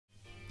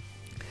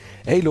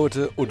Hey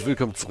Leute und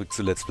willkommen zurück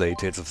zu Let's Play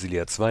Tales of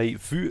Xillia 2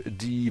 für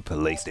die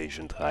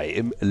PlayStation 3.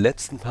 Im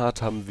letzten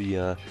Part haben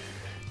wir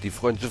die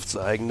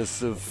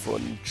Freundschaftsereignisse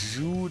von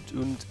Jude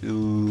und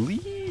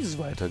Elise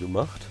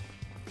weitergemacht.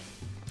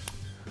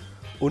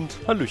 Und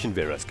Hallöchen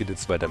Vera, es geht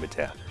jetzt weiter mit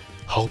der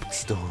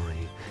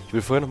Hauptstory. Ich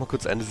will vorher noch mal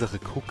kurz eine Sache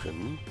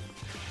gucken.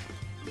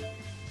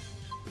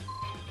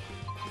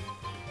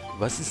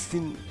 Was ist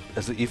denn...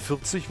 Also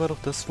E40 war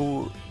doch das,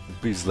 wo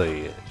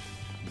Bisley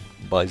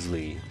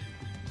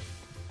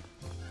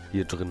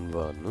hier drin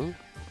war, ne?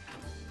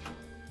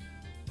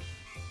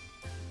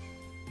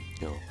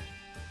 Ja.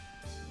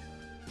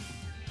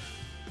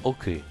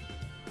 Okay.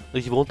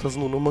 Ich wollte das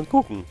nur noch mal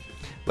gucken.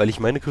 Weil ich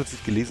meine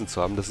kürzlich gelesen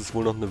zu haben, dass es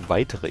wohl noch eine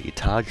weitere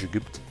Etage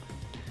gibt,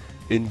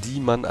 in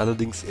die man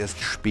allerdings erst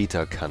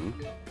später kann.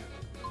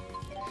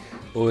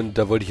 Und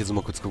da wollte ich jetzt noch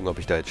mal kurz gucken, ob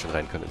ich da jetzt schon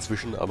rein kann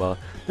inzwischen, aber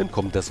dann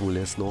kommt das wohl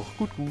erst noch.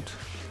 Gut, gut.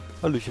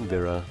 Hallöchen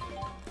Vera.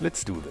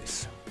 Let's do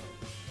this.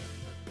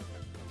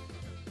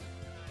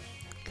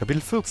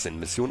 Kapitel 14,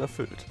 Mission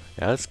erfüllt.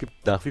 Ja, es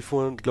gibt nach wie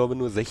vor, glaube ich,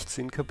 nur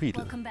 16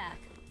 Kapitel. Welcome back.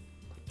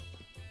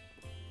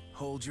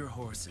 Hold your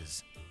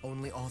horses.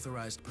 Only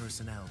authorized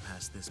personnel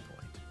past this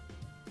point.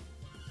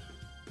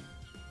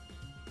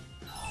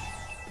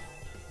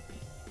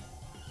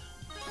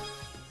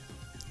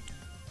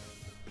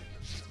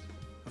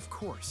 Of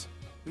course.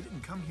 We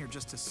didn't come here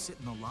just to sit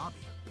in the lobby.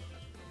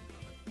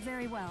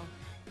 Very well.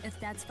 If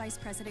that's Vice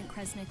President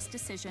Kresnik's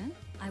decision,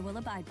 I will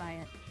abide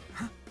by it.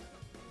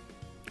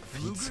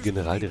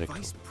 Vize-Generaldirektor.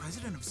 Vice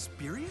President of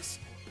Spurious?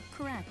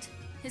 Correct.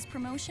 His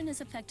promotion is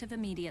effective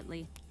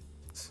immediately.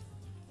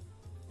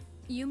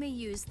 You may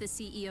use the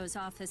CEO's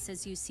office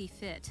as you see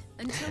fit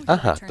until he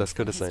Aha, returns das from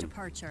könnte his sein.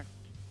 departure.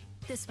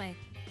 This way.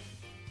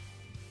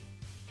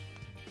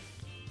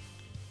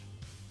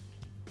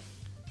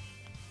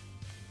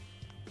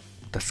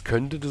 Das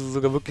könnte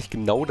sogar wirklich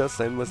genau das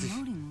sein, was ich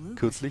Promoting Luke as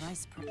kürzlich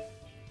Vice Pre-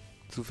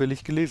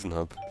 zufällig gelesen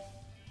habe.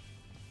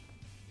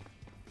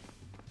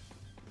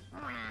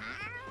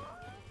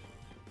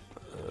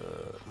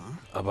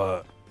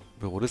 Aber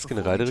Büro des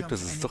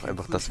Generaldirektors, das ist doch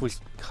einfach das, wo ich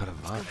gerade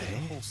war.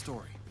 Hä?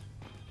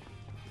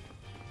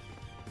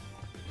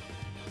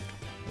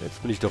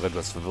 Jetzt bin ich doch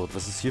etwas verwirrt.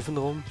 Was ist hier für ein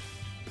Raum?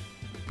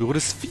 Büro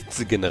des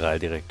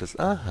Vize-Generaldirektors.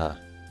 Aha.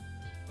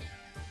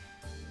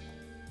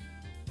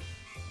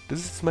 Das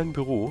ist jetzt mein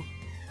Büro.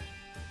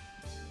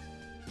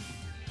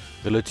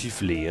 Relativ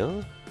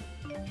leer.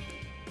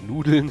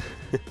 Nudeln.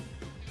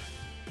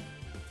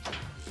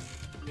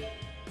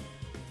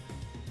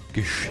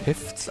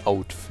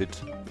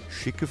 Geschäftsoutfit.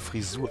 Schicke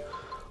Frisur.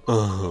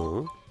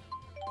 Aha.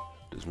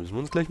 Das müssen wir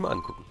uns gleich mal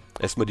angucken.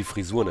 Erstmal die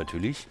Frisur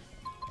natürlich.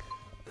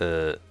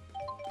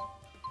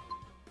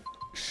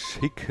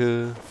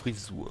 Schicke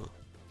Frisur.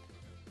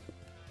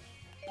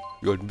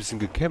 Ja, halt ein bisschen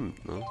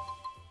gekämmt, ne?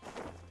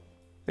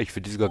 Ich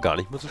finde die sogar gar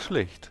nicht mal so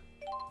schlecht.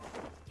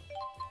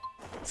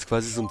 Das ist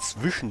quasi so ein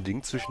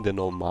Zwischending zwischen der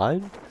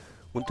normalen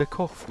und der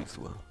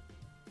Kochfrisur.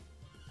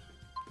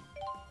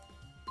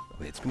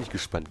 Aber jetzt bin ich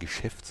gespannt.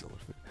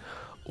 Geschäftsoutfit.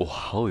 Oh,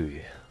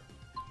 hoi.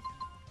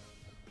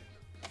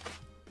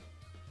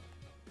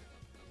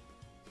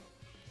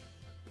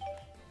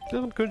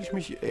 Daran könnte ich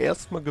mich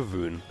erstmal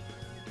gewöhnen.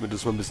 Mir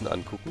das mal ein bisschen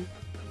angucken.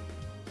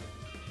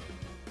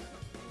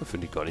 Das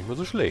finde ich gar nicht mal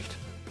so schlecht.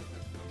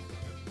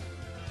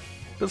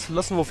 Das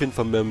lassen wir auf jeden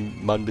Fall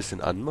mal ein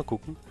bisschen an. Mal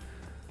gucken.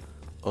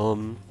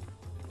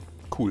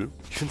 Cool.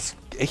 Ich finde es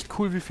echt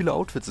cool, wie viele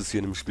Outfits es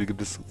hier in dem Spiel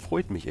gibt. Das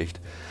freut mich echt.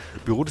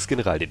 Büro des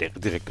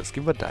Generaldirektors.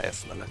 Gehen wir da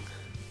erstmal lang.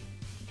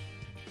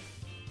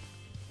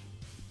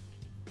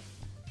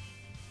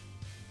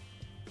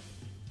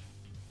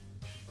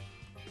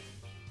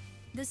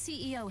 The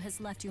CEO has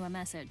left you a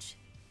message.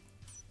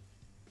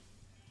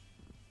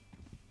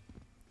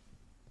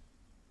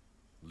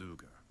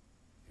 Luger,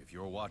 if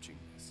you're watching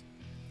this,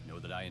 know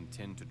that I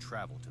intend to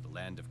travel to the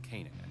land of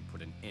Canaan and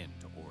put an end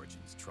to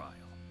Origin's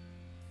trial.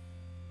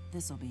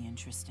 This'll be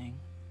interesting.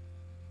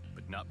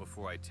 But not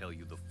before I tell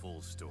you the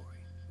full story.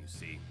 You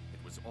see,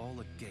 it was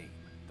all a game.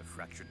 The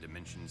fractured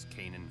dimensions,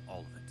 Canaan, all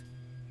of it.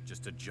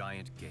 Just a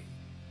giant game.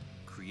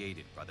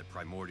 Created by the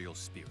primordial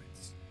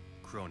spirits.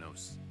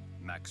 Kronos,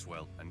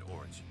 Maxwell, and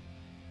Origin.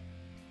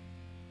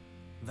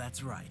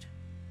 That's right.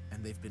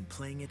 And they've been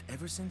playing it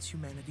ever since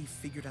humanity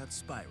figured out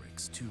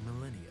Spyrix 2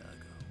 millennia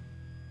ago.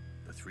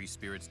 The three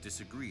spirits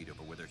disagreed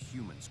over whether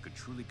humans could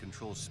truly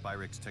control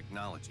Spyrix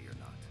technology or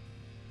not.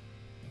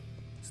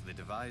 So they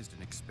devised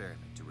an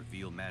experiment to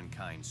reveal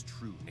mankind's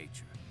true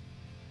nature.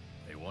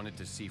 They wanted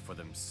to see for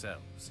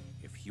themselves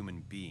if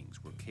human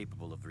beings were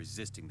capable of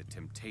resisting the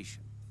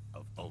temptation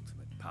of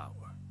ultimate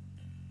power.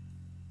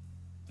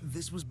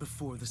 This was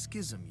before the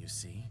schism, you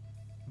see.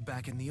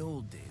 Back in the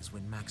old days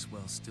when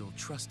Maxwell still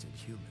trusted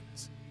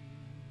humans.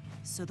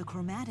 So the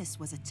Chromatus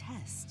was a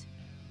test.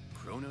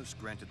 Kronos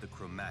granted the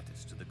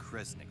Chromatus to the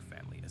Kresnik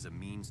family as a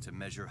means to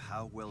measure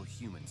how well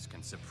humans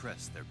can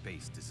suppress their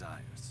base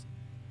desires.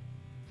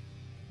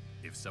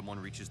 If someone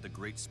reaches the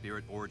Great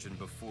Spirit Origin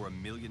before 1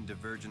 million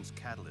divergence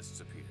catalysts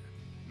appear,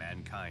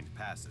 mankind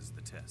passes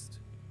the test.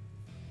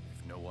 If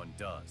If no one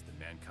does, then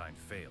mankind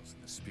fails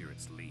and the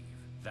spirits leave.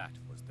 That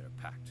was their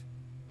pact.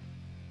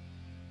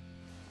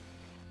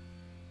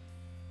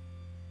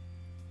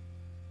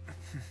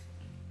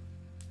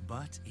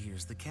 But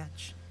here's the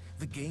catch.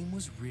 The game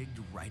was rigged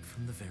right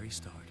from the very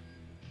start.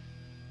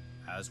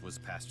 As was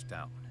passed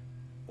down,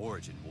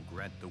 Origin will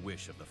grant the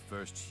wish of the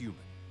first human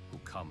who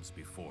comes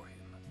before him.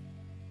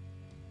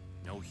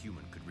 No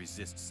human could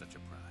resist such a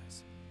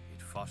prize.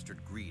 It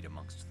fostered greed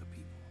amongst the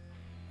people.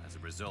 As a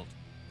result,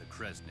 the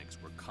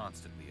Kresniks were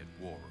constantly at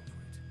war over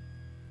it.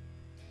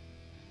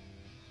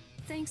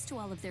 Thanks to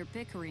all of their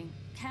bickering,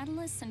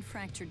 catalysts and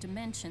fractured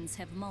dimensions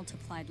have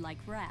multiplied like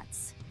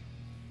rats.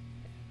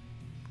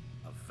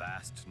 A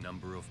vast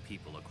number of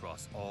people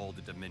across all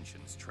the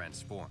dimensions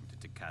transformed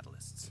into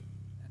catalysts,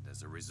 and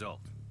as a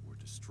result, were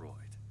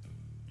destroyed.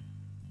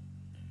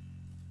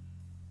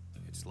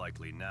 It's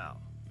likely now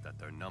that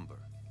their number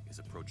is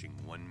approaching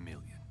 1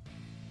 million.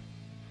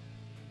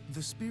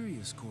 The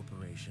Spirius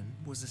Corporation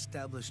was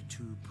established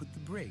to put the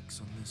brakes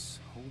on this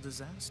whole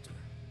disaster.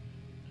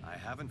 I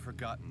haven't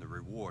forgotten the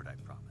reward I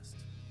promised.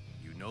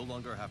 You no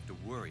longer have to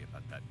worry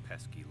about that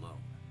pesky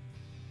loan.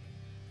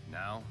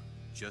 Now,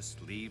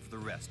 just leave the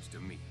rest to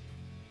me.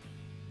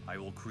 I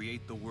will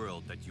create the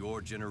world that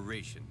your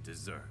generation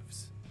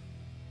deserves.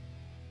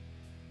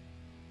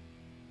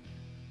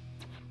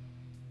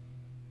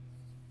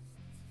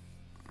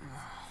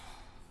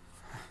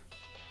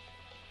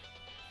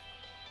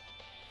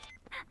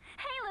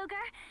 Hey, Luger!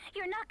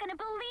 You're not gonna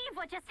believe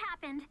what just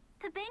happened.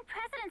 The bank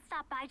president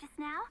stopped by just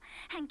now,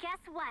 and guess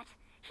what?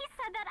 He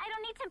said that I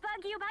don't need to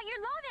bug you about your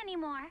loan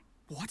anymore.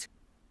 What?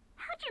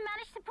 How'd you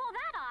manage to pull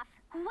that off?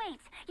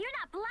 Wait, you're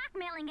not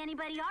blackmailing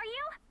anybody, are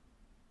you?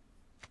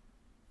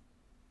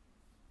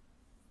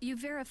 You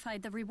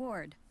verified the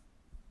reward.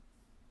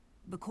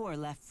 Bakor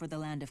left for the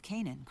land of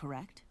Canaan,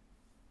 correct?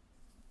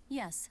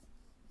 Yes.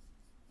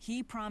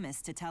 He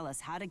promised to tell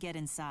us how to get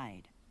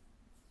inside.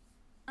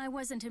 I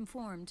wasn't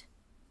informed.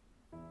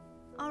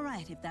 All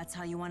right, if that's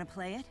how you want to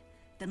play it,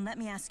 then let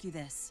me ask you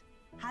this.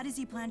 How does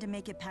he plan to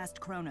make it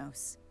past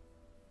Kronos?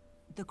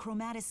 The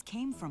Chromatus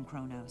came from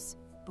Kronos.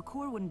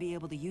 Bakor wouldn't be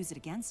able to use it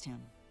against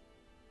him.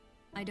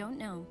 I don't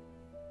know.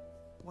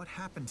 What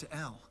happened to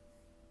Elle?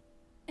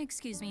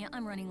 Excuse me,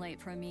 I'm running late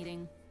for a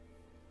meeting.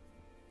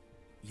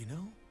 You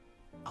know,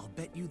 I'll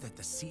bet you that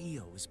the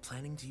CEO is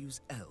planning to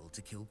use L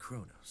to kill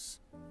Kronos.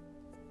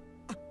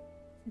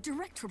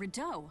 Director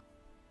Rideau!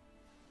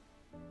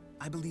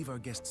 I believe our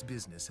guest's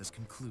business has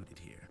concluded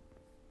here.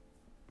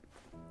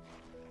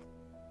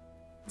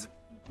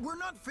 We're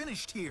not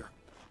finished here.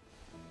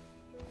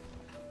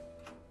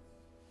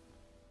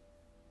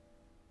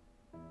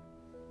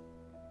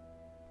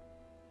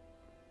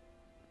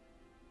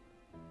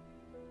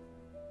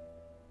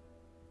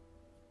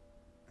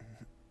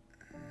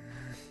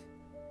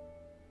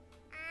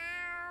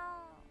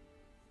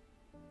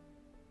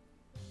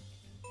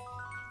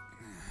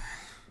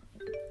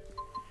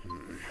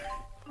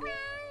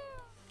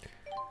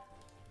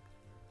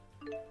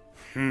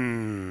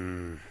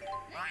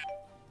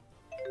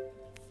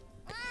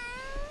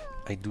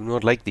 I do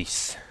not like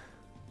this.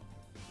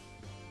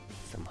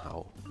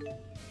 Somehow.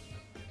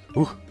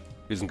 Hier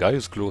ist ein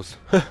Gaius-Klos.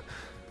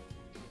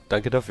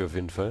 Danke dafür auf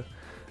jeden Fall.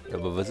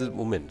 Aber was ist...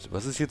 Moment.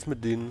 Was ist jetzt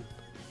mit den...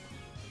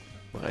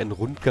 Mach einen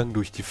Rundgang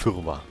durch die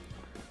Firma.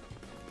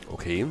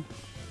 Okay.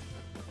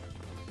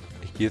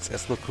 Ich gehe jetzt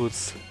erstmal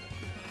kurz...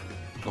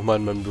 Nochmal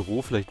in mein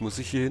Büro. Vielleicht muss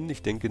ich hier hin.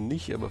 Ich denke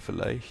nicht, aber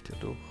vielleicht ja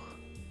doch.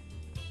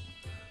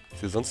 Ist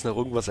hier sonst noch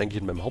irgendwas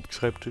eigentlich in meinem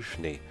Hauptschreibtisch?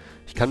 Nee.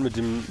 Ich kann mit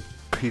dem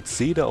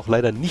PC da auch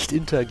leider nicht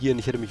interagieren.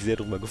 Ich hätte mich sehr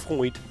darüber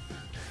gefreut.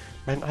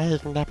 Mein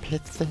eigener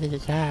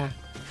PC, ja.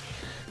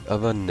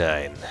 Aber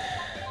nein.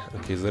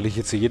 Okay, soll ich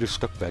jetzt hier jedes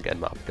Stockwerk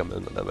einmal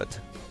abgammeln oder was?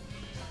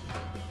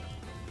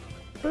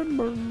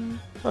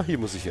 Ah, hier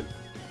muss ich hin.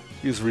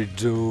 Hier ist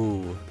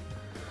Rideau.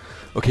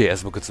 Okay,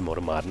 erstmal kurz zum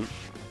Automaten.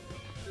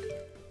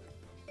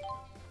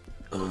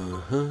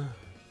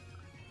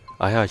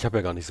 Ah ja, ich habe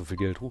ja gar nicht so viel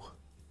Geld. Huch.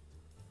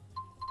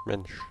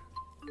 Mensch.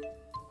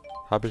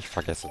 Habe ich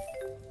vergessen.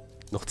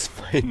 Noch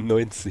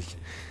 92.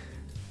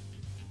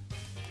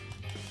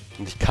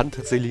 Und ich kann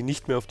tatsächlich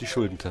nicht mehr auf die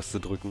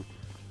Schuldentaste drücken.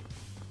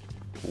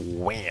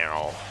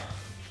 Wow.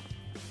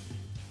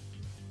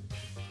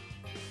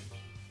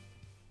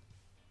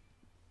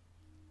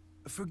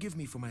 Forgive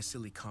me for my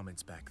silly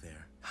comments back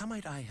there. How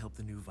might I help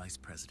the new vice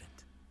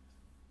president?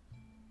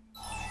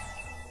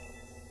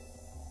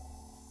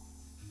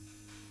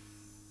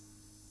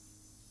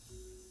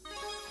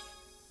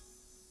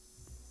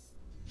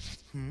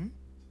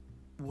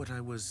 What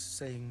I was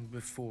saying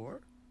before?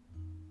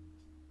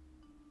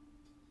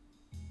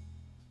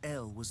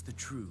 L was the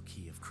true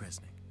key of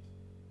Kresnik.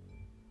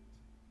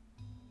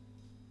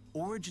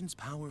 Origin's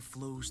power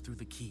flows through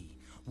the key.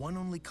 One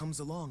only comes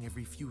along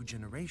every few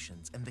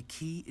generations, and the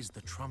key is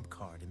the trump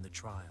card in the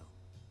trial.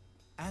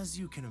 As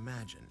you can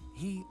imagine,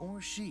 he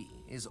or she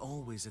is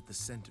always at the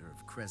center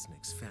of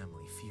Kresnik's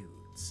family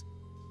feuds.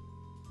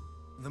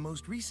 The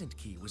most recent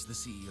key was the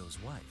CEO's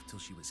wife till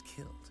she was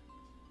killed.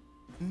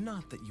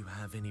 Not that you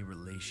have any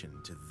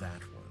relation to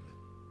that one.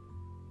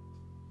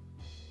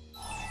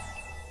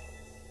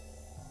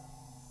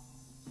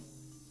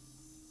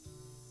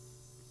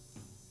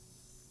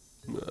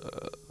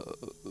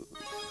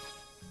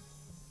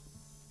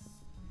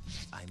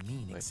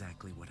 mean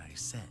exactly what I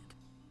said.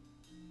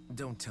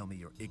 Don't tell me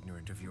you're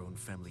ignorant of your own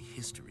family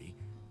history.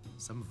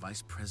 Some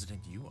vice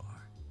president you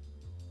are.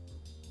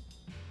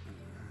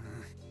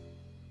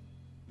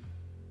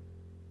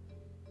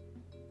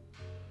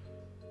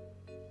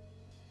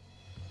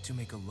 To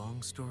make a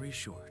long story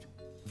short,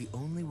 the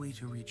only way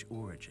to reach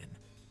Origin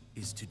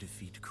is to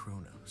defeat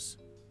Kronos.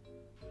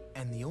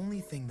 And the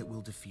only thing that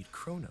will defeat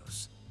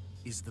Kronos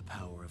is the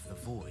power of the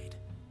Void,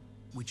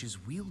 which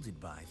is wielded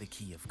by the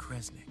Key of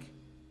Kresnik.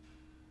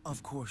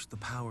 Of course, the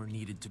power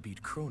needed to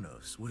beat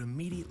Kronos would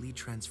immediately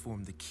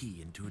transform the key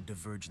into a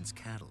divergence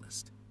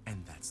catalyst,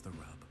 and that's the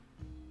rub.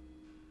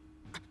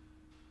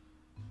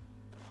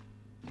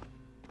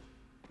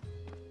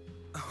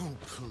 Oh,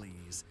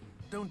 please.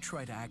 Don't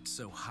try to act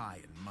so high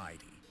and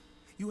mighty.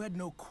 You had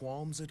no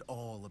qualms at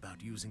all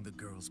about using the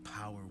girl's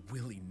power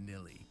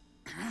willy-nilly.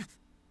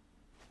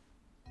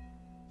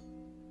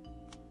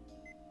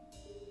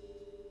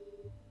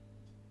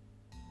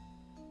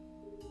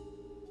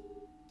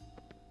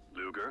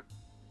 Luger?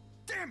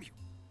 Damn you!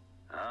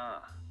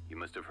 Ah, you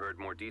must have heard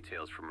more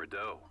details from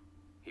Rideau.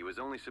 He was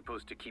only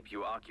supposed to keep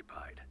you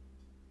occupied.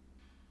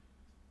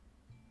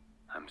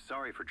 I'm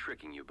sorry for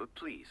tricking you, but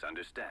please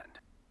understand.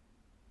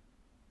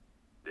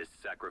 This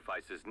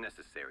sacrifice is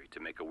necessary to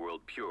make a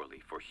world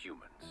purely for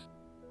humans.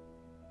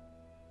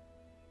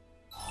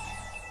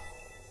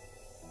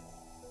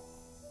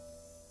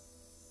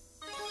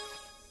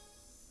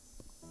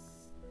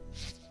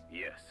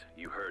 Yes,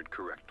 you heard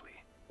correctly.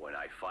 When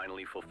I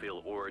finally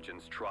fulfill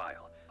Origin's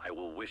trial, I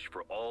will wish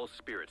for all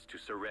spirits to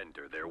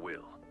surrender their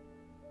will.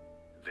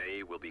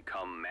 They will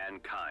become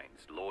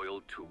mankind's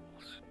loyal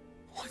tools.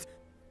 What?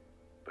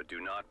 But do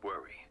not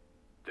worry.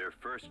 Their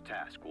first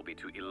task will be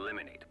to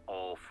eliminate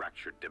all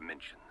fractured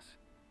dimensions.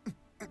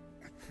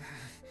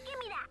 Give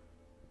me that!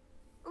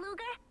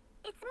 Luger,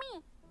 it's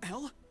me.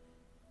 Elle?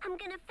 I'm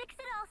gonna fix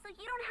it all so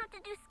you don't have to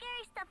do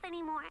scary stuff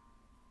anymore.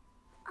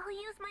 I'll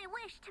use my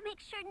wish to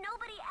make sure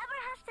nobody ever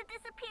has to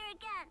disappear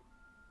again.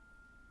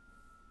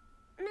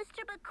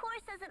 Mr. Bakor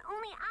says that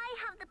only I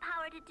have the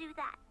power to do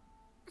that.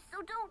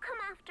 So don't come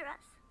after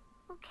us,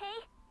 okay?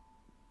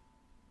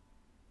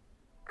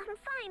 I'm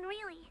fine,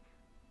 really.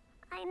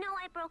 I know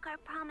I broke our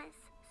promise,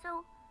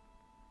 so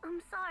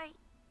I'm sorry.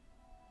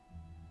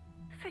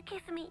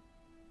 Forgive me.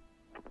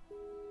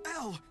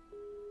 Elle!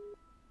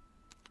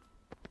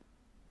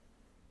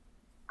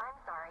 I'm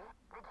sorry.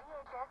 The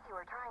GHS you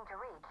are trying to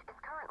reach is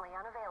currently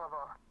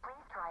unavailable.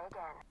 Please try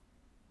again.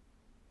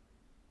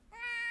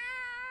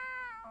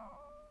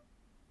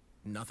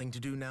 Nothing to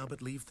do now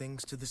but leave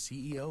things to the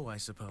CEO, I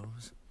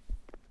suppose.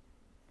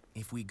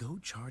 If we go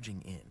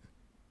charging in,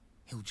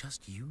 he'll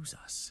just use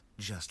us,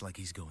 just like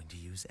he's going to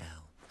use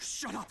Elle.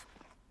 Shut up!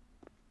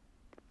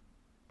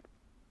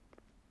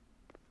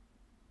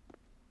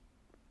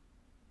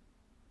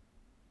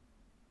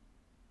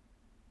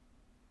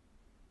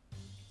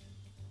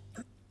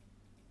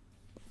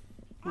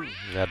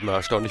 Er hat mal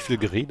erstaunlich viel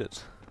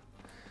geredet.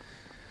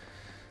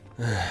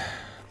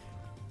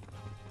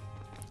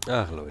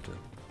 Ach, Leute.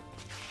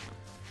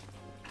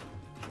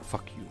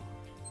 Fuck you.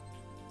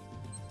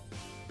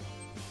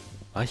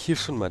 War ich hier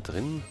schon mal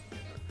drin?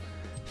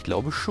 Ich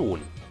glaube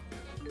schon.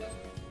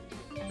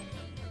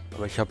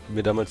 Aber ich habe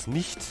mir damals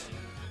nicht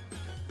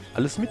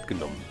alles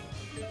mitgenommen.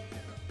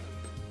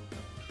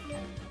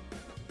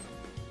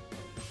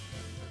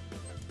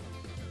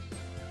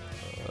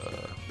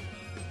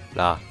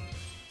 Na.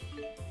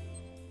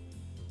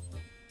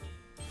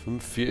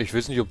 5, 4. Ich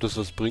weiß nicht, ob das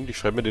was bringt. Ich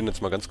schreibe mir den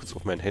jetzt mal ganz kurz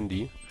auf mein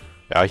Handy.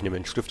 Ja, ich nehme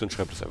einen Stift und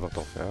schreibe das einfach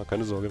drauf. Ja,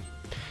 keine Sorge.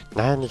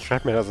 Nein, ich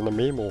schreibe mir da so eine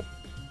Memo.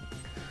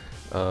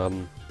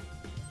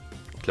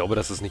 Ich glaube,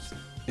 das ist nicht...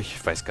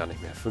 Ich weiß gar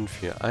nicht mehr. 5,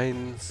 4,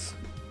 1...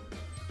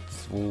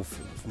 2,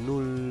 5,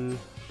 0,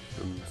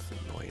 5,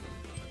 9.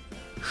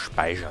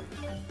 Speichern.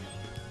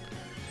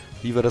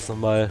 Wie war das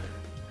nochmal?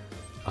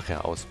 Ach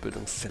ja,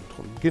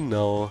 Ausbildungszentrum.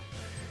 Genau.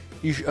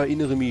 Ich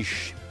erinnere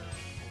mich.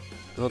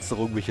 Sonst noch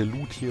irgendwelche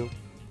Loot hier.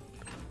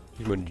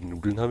 Ich meine, die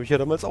Nudeln habe ich ja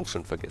damals auch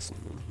schon vergessen.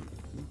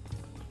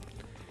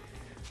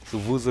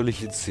 So, wo soll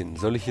ich jetzt hin?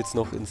 Soll ich jetzt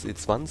noch ins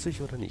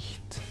E20 oder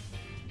nicht?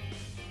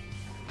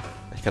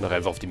 Ich kann doch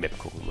einfach auf die Map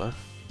gucken, wa?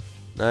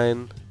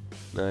 Nein.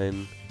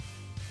 Nein.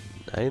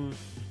 Nein.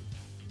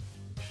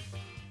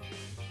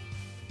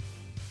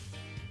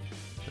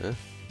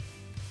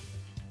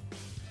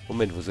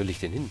 Moment, wo soll ich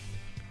denn hin?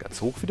 Ganz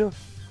hoch wieder?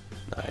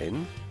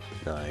 Nein,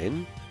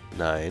 nein,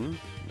 nein,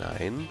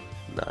 nein,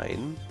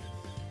 nein,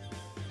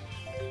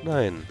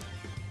 nein.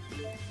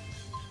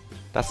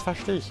 Das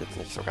verstehe ich jetzt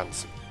nicht so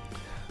ganz.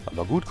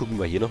 Aber gut, gucken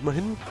wir hier nochmal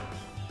hin.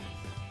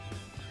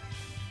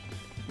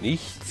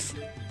 Nichts.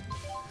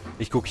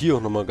 Ich gucke hier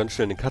auch nochmal ganz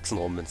schnell in den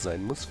Katzenraum, wenn es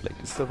sein muss.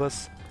 Vielleicht ist da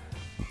was.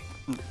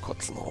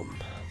 Katzenraum.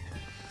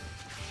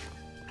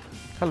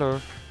 Hallo.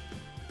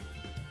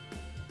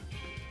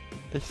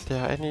 Ist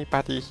der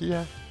anybody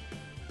hier?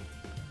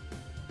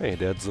 Hey,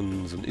 der hat so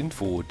ein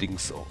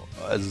Info-Dings,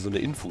 also so eine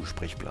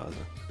Infosprechblase.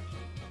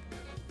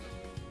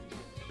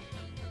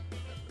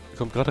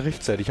 kommt gerade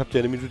rechtzeitig. Habt ihr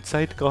eine Minute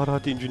Zeit? Gerade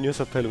hat die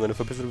Ingenieursabteilung eine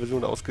verbesserte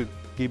Version der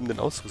ausgegebenen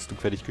Ausrüstung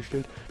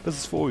fertiggestellt. Das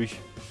ist für euch.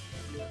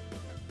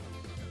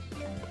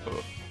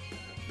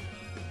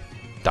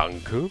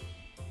 Danke.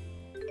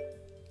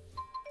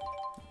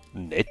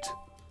 Nett.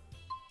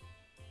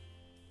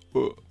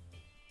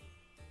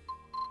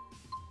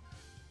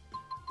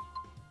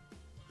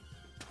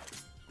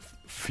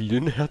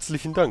 Vielen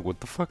herzlichen Dank. What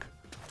the fuck?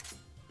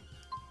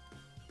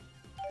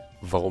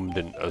 Warum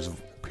denn? Also,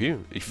 okay.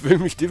 Ich will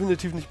mich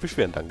definitiv nicht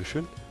beschweren.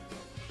 Dankeschön.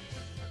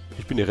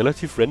 Ich bin hier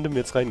relativ random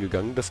jetzt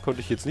reingegangen. Das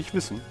konnte ich jetzt nicht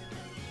wissen.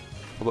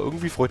 Aber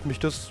irgendwie freut mich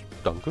das.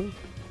 Danke.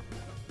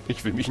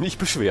 Ich will mich nicht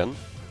beschweren,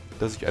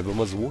 dass ich einfach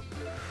mal so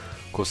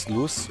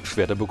kostenlos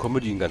Schwerter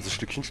bekomme, die ein ganzes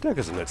Stückchen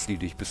stärker sind als die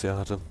ich bisher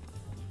hatte.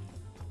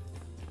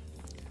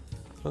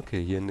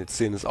 Okay, hier in den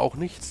Szenen ist auch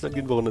nichts. Dann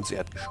gehen wir runter ins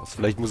Erdgeschoss.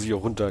 Vielleicht muss ich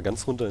auch runter,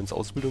 ganz runter ins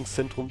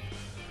Ausbildungszentrum.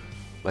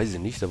 Weiß ich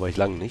nicht, da war ich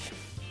lange nicht.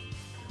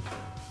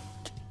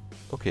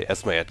 Okay,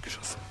 erstmal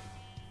Erdgeschoss.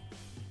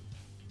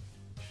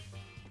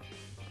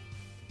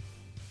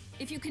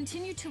 If you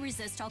continue to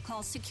resist, I'll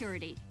call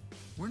security.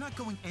 We're not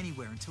going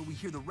anywhere until we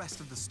hear the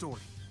rest of the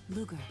story.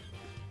 Luger,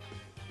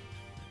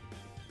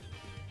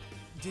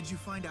 Did you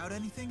find out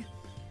anything?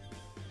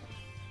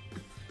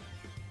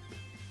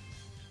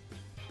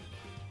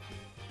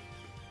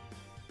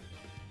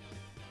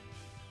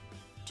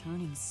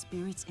 turning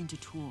spirits into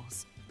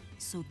tools.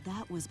 So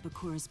that was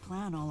Bakura's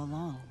plan all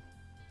along.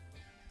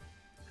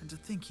 And to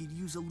think he'd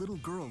use a little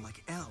girl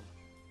like Elle.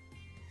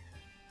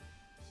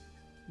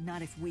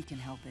 Not if we can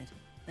help it.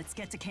 Let's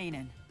get to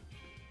Canaan.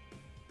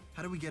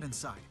 How do we get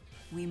inside?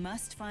 We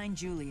must find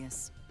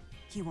Julius.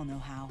 He will know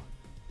how.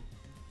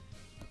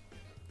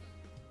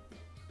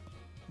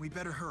 We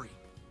better hurry.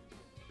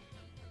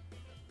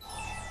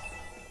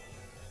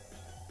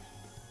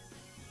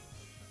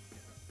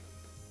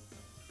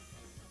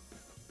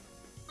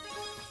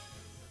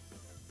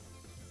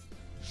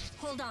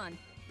 Hold on.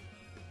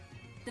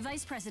 The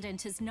Vice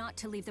President is not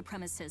to leave the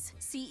premises.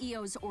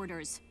 CEO's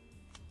orders.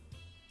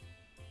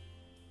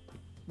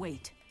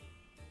 Wait.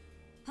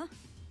 Huh?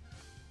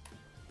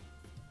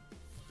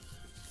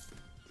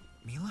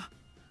 Mila?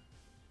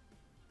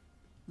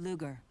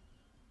 Luger,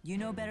 you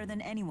know better than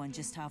anyone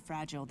just how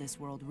fragile this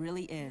world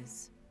really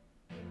is.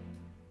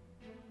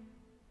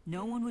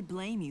 No one would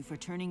blame you for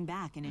turning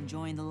back and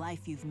enjoying the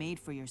life you've made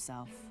for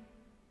yourself.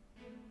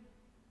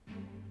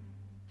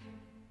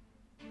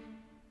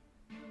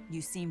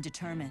 You seem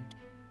determined.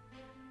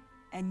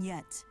 And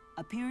yet,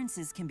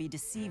 appearances can be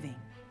deceiving.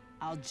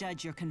 I'll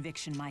judge your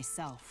conviction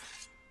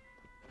myself.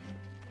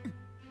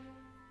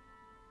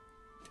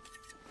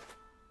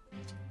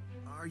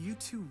 Are you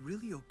two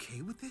really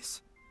okay with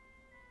this?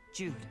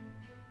 Jude,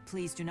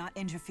 please do not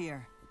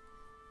interfere.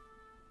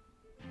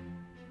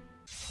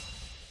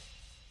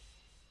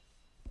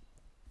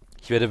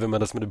 Ich werde, wenn man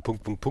das mit dem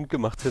Punkt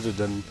gemacht hätte,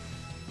 dann...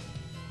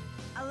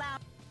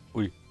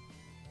 Ui.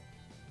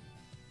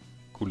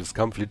 Cooles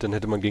Kampflied, dann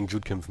hätte man gegen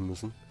Jude kämpfen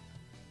müssen.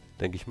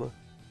 Denke ich mal.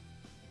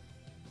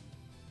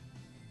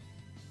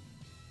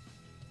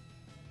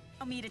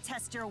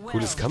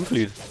 Cooles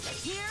Kampflied.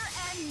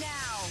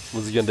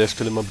 Muss ich an der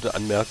Stelle mal bitte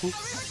anmerken.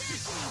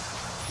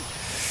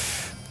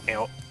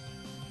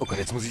 Oh Gott,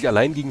 jetzt muss ich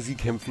allein gegen sie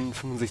kämpfen.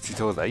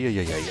 65.000.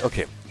 Eieiei.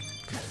 Okay.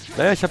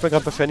 Naja, ich habe ja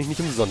gerade wahrscheinlich nicht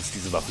umsonst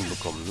diese Waffen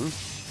bekommen. Hm?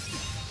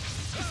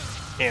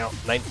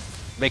 Nein.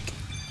 Weg.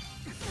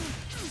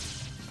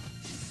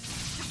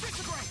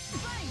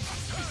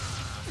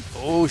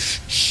 Oh,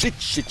 shit.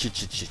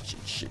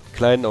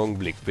 Kleinen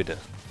Augenblick, bitte.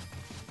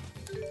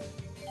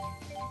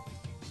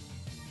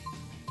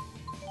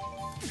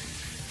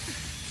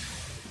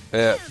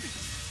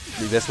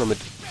 Wie wär's mal mit...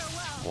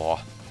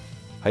 Boah.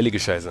 Heilige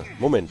Scheiße.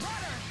 Moment.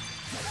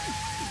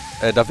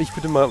 Darf ich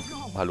bitte mal...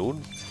 Hallo?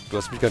 Du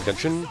hast mich gerade ganz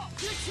schön...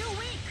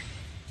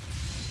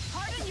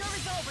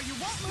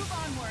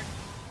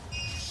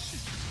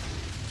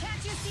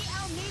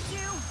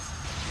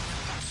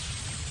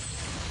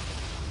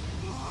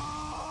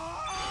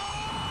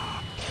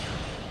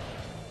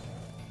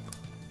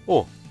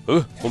 Oh,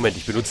 Moment,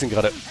 ich benutze ihn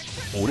gerade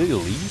ohne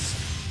Release.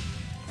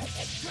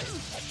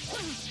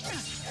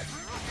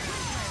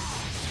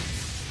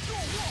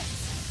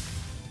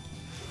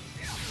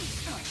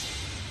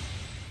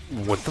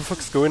 What the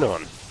fuck's going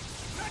on?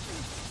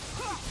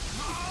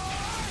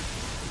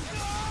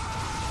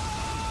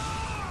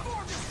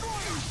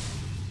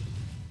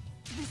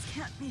 This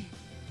can't be.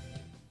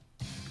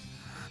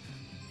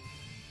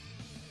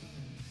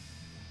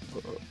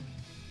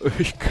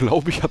 Ich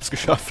glaube, ich hab's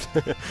geschafft.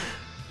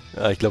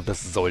 Ja, ich glaube,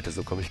 das sollte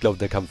so kommen. Ich glaube,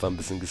 der Kampf war ein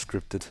bisschen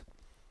gescriptet.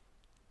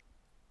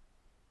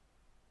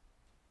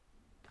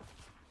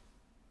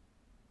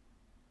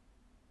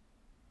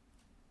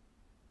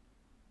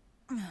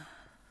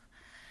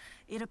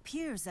 It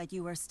appears that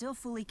you are still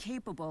fully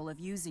capable of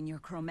using your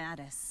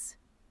chromatis.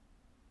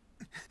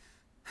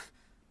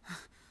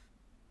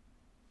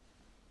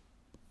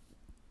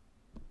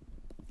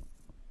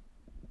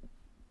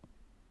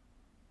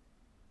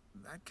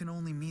 That can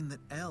only mean that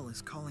Elle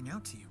is calling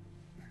out to you.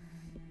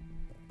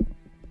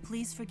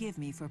 Please forgive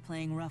me for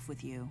playing rough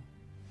with you.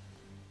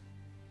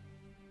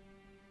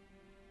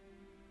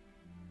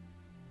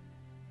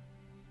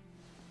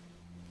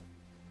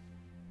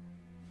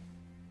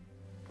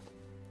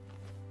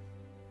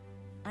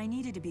 I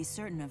needed to be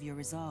certain of your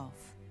resolve.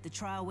 The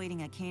trial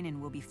waiting at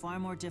Canaan will be far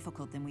more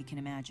difficult than we can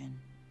imagine.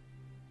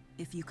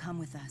 If you come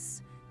with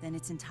us, then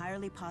it's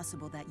entirely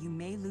possible that you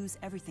may lose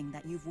everything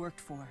that you've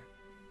worked for.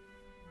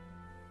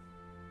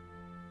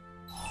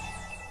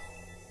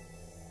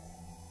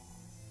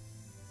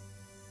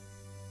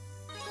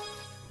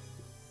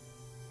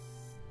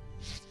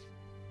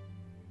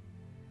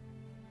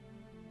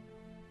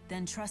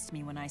 Then trust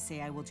me when I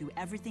say I will do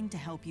everything to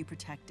help you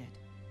protect it.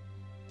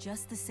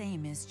 Just the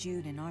same as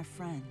Jude and our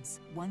friends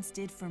once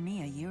did for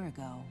me a year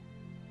ago.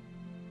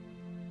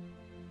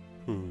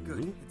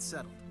 Good, it's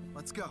settled.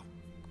 Let's go.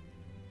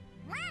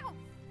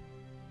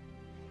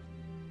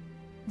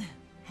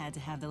 Had to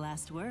have the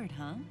last word,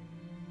 huh?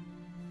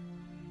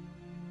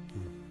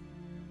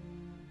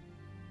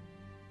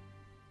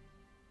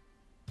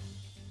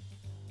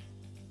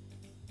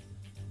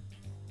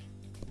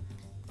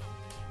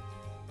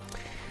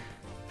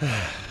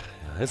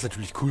 Ja, ist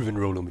natürlich cool, wenn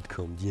Rolo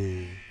mitkommt.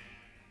 Yeah.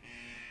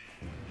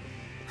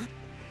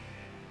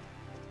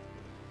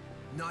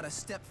 Not a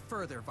step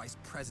further, Vice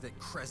President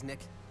Kresnik.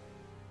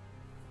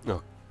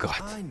 Oh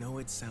Gott. I know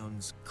it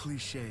sounds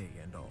cliché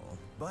and all,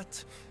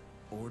 but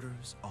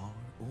orders are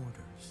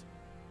orders.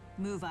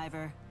 Move,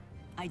 Ivor.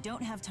 I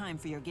don't have time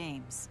for your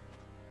games.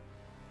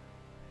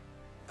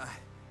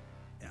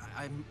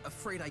 I'm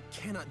afraid I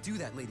cannot do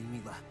that, Lady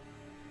Mila.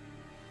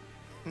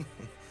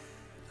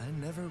 I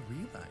never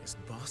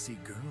realized bossy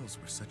girls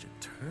were such a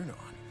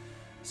turn-on.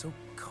 So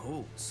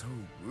cold, so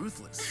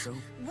ruthless, so...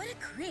 What a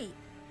creep.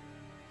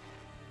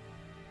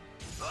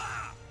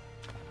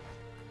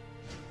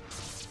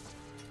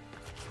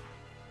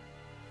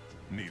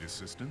 Need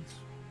assistance?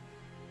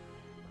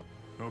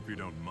 Hope you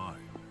don't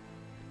mind.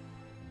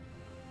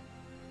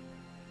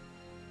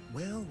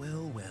 Well,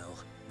 well, well.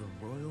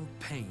 The royal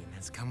pain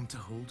has come to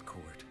hold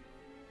court.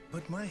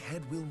 But my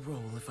head will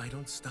roll if I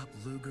don't stop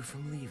Luger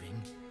from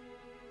leaving.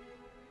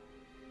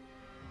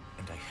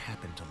 And I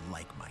happen to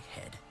like my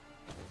head.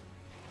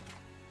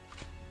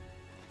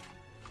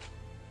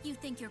 You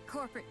think your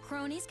corporate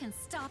cronies can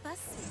stop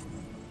us?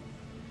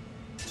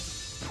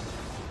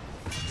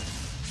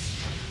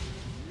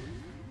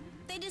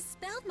 They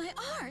dispelled my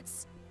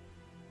arts!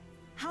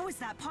 How is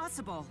that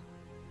possible?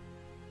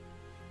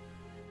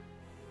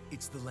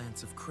 It's the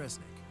Lance of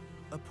Kresnik.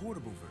 A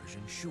portable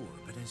version, sure,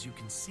 but as you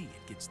can see,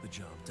 it gets the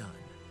job done.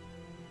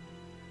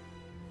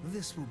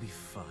 This will be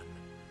fun.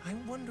 I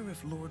wonder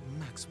if Lord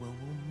Maxwell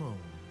will moan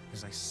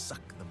as I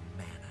suck the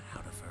mana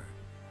out of her.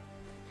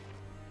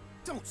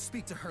 Don't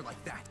speak to her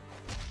like that!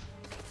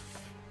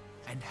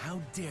 And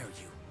how dare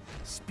you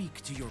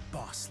speak to your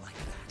boss like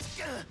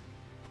that?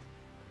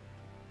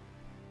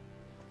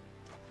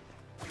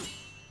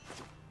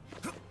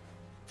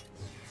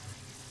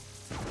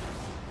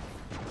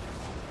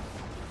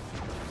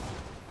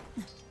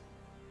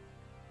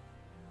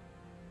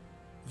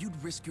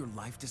 You'd risk your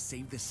life to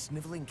save this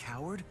sniveling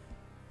coward?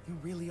 You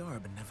really are a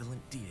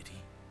benevolent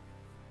deity.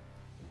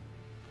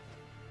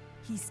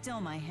 He's still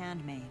my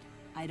handmaid.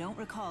 I don't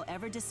recall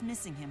ever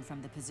dismissing him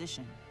from the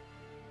position.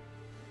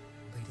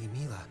 Lady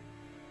Mila.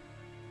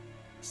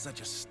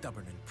 Such a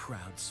stubborn and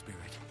proud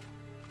spirit.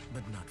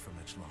 But not for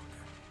much longer.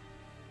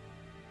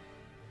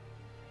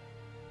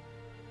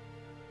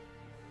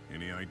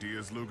 Any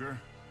ideas, Luger?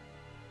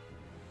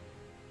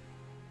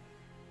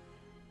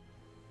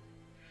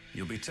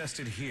 You'll be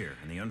tested here,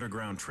 in the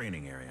underground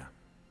training area.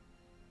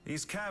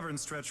 These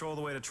caverns stretch all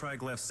the way to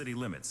Triglav city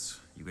limits.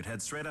 You could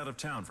head straight out of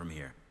town from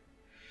here.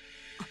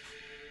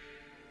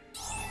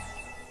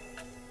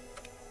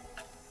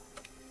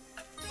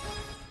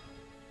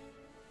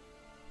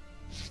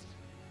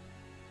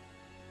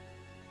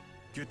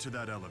 Get to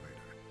that elevator.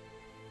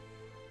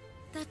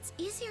 That's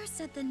easier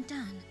said than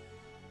done.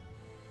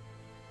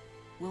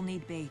 We'll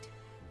need bait.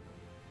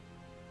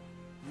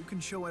 You can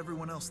show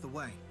everyone else the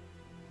way.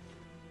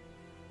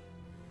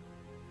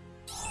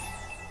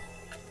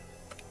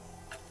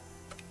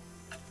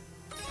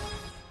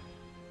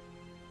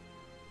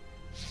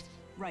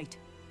 Right.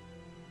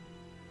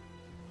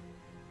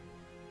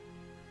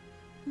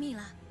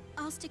 Mila,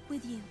 I'll stick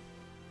with you.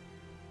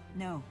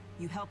 No,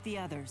 you help the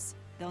others.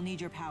 They'll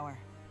need your power.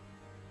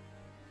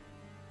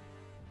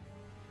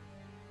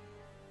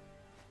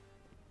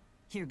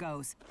 Here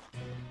goes.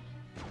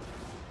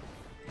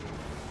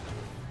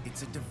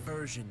 It's a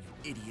diversion,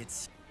 you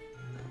idiots.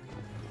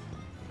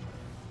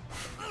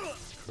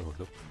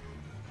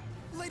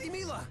 Lady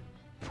Mila!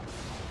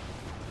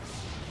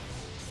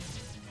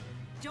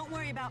 Don't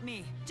worry about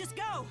me. Just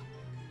go!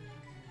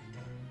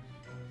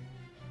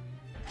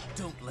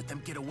 Don't let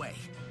them get away.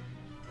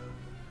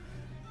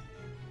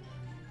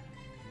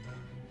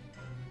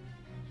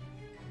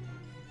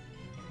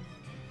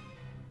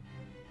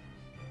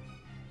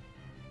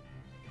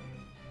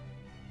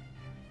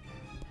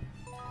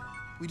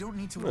 We don't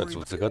need to Ja, worry jetzt about...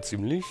 wird es ja gerade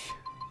ziemlich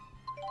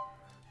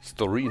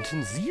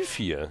story-intensiv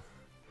hier.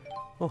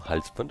 Oh,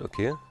 Halsband,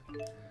 okay.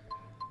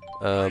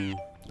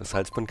 Das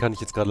Halsband kann ich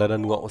jetzt gerade leider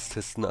nur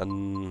austesten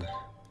an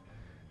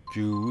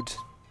Jude.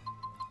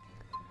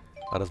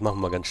 Ah, das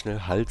machen wir ganz schnell.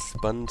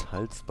 Halsband,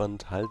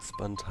 Halsband,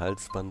 Halsband,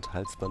 Halsband,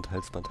 Halsband,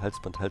 Halsband,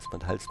 Halsband,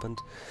 Halsband,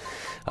 Halsband.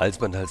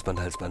 Halsband, Halsband,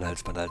 Halsband,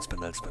 Halsband,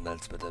 Halsband, Halsband,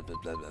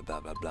 Halsband,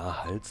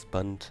 blablabla,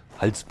 Halsband,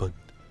 Halsband.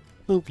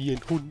 Oh, wie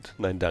ein Hund.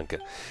 Nein,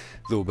 danke.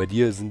 So, bei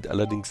dir sind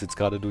allerdings jetzt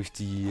gerade durch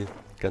die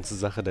ganze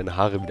Sache deine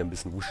Haare wieder ein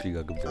bisschen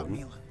wuscheliger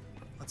geworden.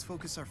 Let's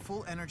focus our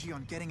full energy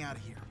on getting out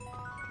of here.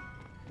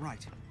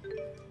 Right.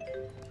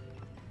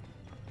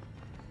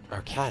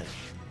 Okay.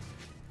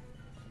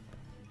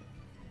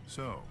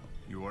 So,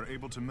 you are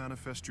able to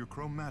manifest your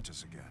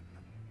chromatis again.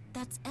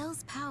 That's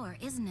L's power,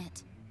 isn't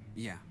it?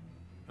 Yeah.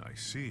 I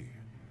see.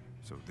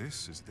 So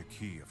this is the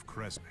key of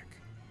Kresnik.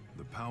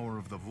 The power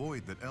of the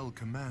void that L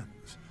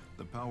commands.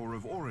 The power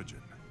of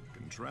origin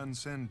can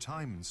transcend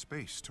time and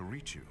space to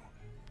reach you.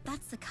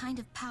 That's the kind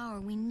of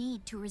power we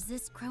need to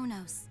resist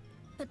Kronos.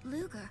 But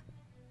Luger,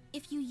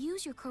 if you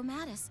use your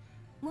chromatis,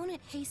 won't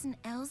it hasten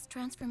L's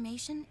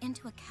transformation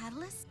into a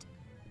catalyst?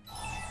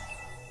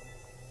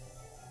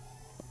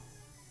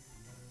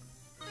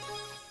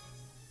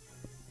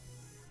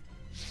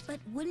 But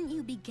wouldn't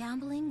you be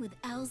gambling with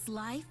L's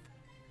life?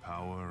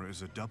 Power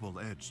is a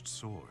double-edged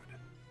sword,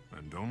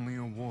 and only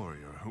a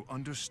warrior who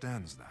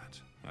understands that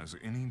has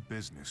any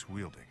business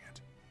wielding it.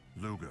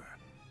 Luger,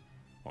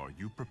 are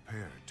you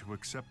prepared to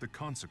accept the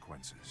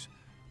consequences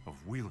of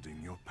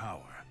wielding your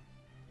power?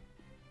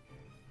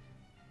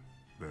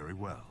 Very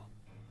well.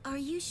 Are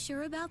you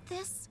sure about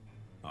this?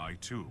 I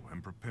too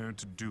am prepared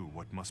to do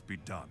what must be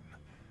done.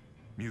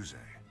 Muse,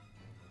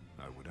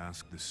 I would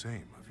ask the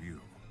same of you.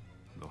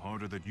 The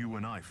harder that you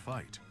and I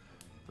fight,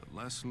 the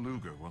less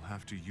Luger will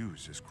have to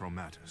use his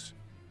chromatis.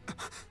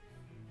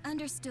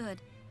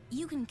 Understood.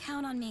 You can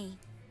count on me.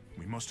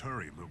 We must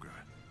hurry, Luger.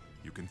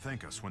 You can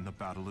thank us when the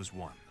battle is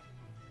won.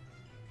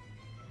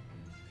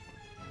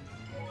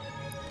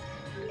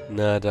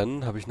 Na,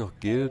 dann habe ich noch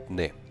Geld.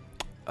 Nee.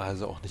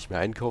 Also auch nicht mehr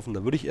einkaufen.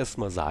 Dann würde ich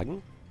erstmal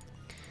sagen,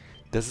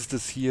 dass es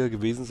das hier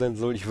gewesen sein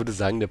soll. Ich würde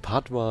sagen, der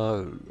Part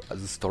war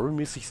also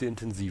storymäßig sehr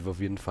intensiv auf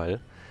jeden Fall.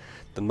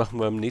 Dann machen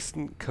wir im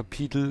nächsten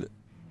Kapitel,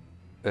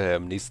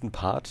 im nächsten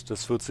Part,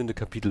 das 14.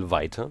 Kapitel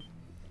weiter.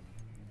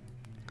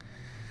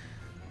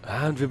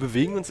 Ah, und wir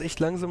bewegen uns echt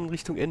langsam in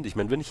Richtung Ende. Ich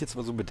meine, wenn ich jetzt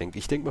mal so bedenke,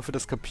 ich denke mal, für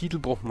das Kapitel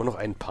brauchen wir noch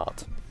einen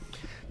Part.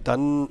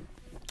 Dann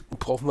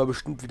brauchen wir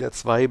bestimmt wieder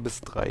 2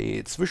 bis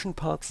 3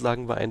 Zwischenparts,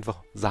 sagen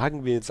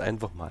wir jetzt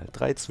einfach mal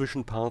 3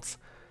 Zwischenparts,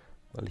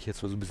 weil ich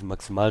jetzt mal so ein bisschen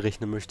maximal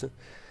rechnen möchte.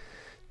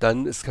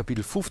 Dann ist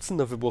Kapitel 15,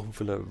 dafür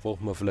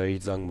brauchen wir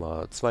vielleicht, sagen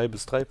wir, 2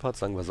 bis 3 Parts,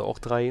 sagen wir so auch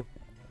 3.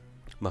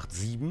 Macht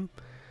 7.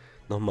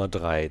 Nochmal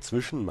 3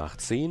 zwischen,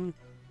 macht 10.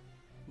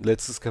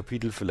 Letztes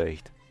Kapitel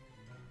vielleicht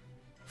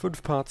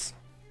 5 Parts.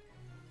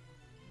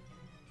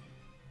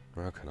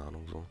 Ja, keine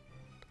Ahnung so.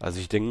 Also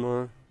ich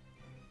denke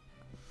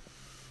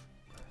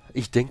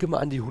mal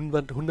an die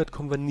 100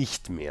 kommen wir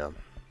nicht mehr.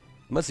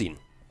 Mal sehen.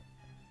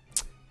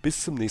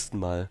 Bis zum nächsten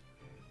Mal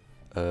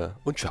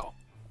und ciao.